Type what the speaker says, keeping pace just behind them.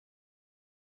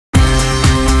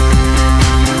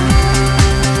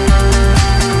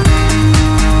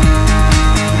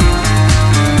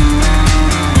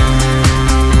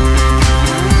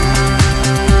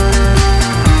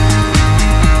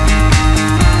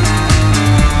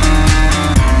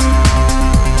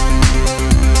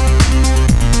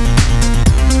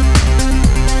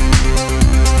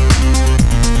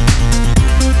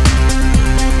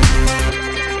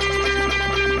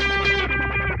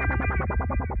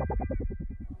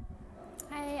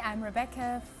Hi, I'm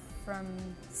Rebecca from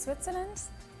Switzerland.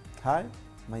 Hi,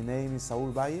 my name is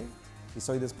Saúl Valle y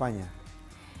soy de España.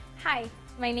 Hi,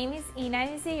 my name is Ina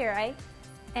Nizeirai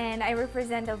and I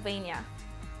represent Albania.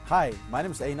 Hi, my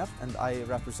name is Einaf and I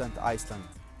represent Iceland.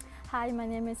 Hi, my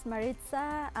name is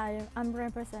Maritza. I'm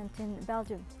representing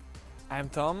Belgium. I'm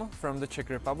Tom from the Czech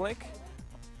Republic.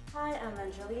 Hi, I'm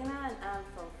Angelina and I'm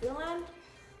from Finland.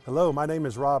 Hello, my name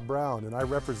is Rob Brown and I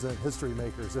represent History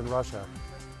Makers in Russia.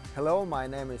 Hello, my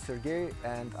name is Sergey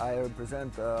and I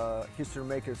represent History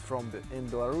Makers in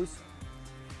Belarus.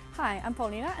 Hi, I'm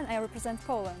Paulina and I represent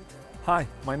Poland. Hi,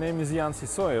 my name is Jan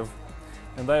Sisoyev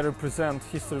and I represent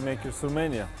History Makers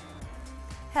Romania.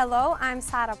 Hello, I'm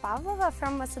Sara Pavlova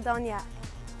from Macedonia.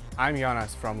 I'm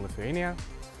Jonas from Lithuania.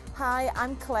 Hi,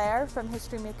 I'm Claire from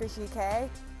History Makers UK.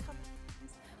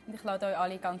 Und ich lade euch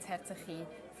alle ganz herzlich ein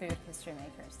für History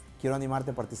Makers. Quiero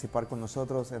animarte a participar con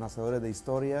nosotros en Hacedores de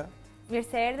Historia. We're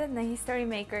serden na History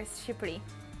Makers Shqipëri.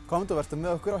 Kom të vertë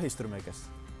med okra History Makers.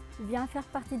 Viens faire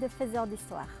partie de Faiseurs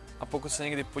d'Histoire. A pokud se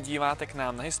někdy podíváte k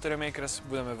nám na History Makers,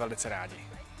 budeme velice rádi.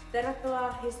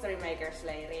 Tervetuloa History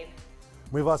Makers-leiriin.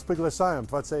 Мы вас приглашаем в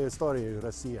Дворце истории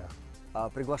Россия.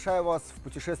 Приглашаю вас в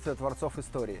путешествие Творцов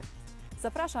Истории.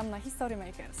 Zapraszam na History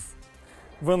Makers.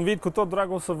 Vă invit cu tot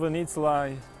dragul să veniți la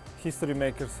History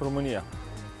Makers România.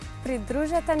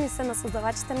 Pridružite se na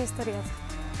sozdavačite na istorijos.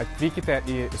 Atvykite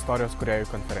į istorijos kūrėjų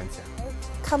konferenciją.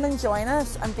 Come and join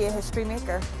us and be a history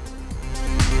maker.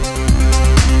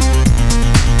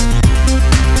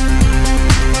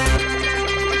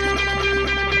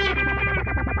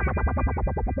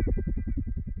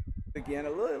 Again, a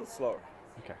little slower.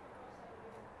 Okay.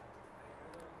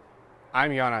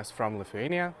 I'm Jonas from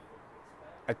Lithuania.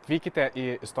 Atvykite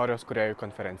į istorijos kūrėjų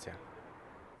konferenciją.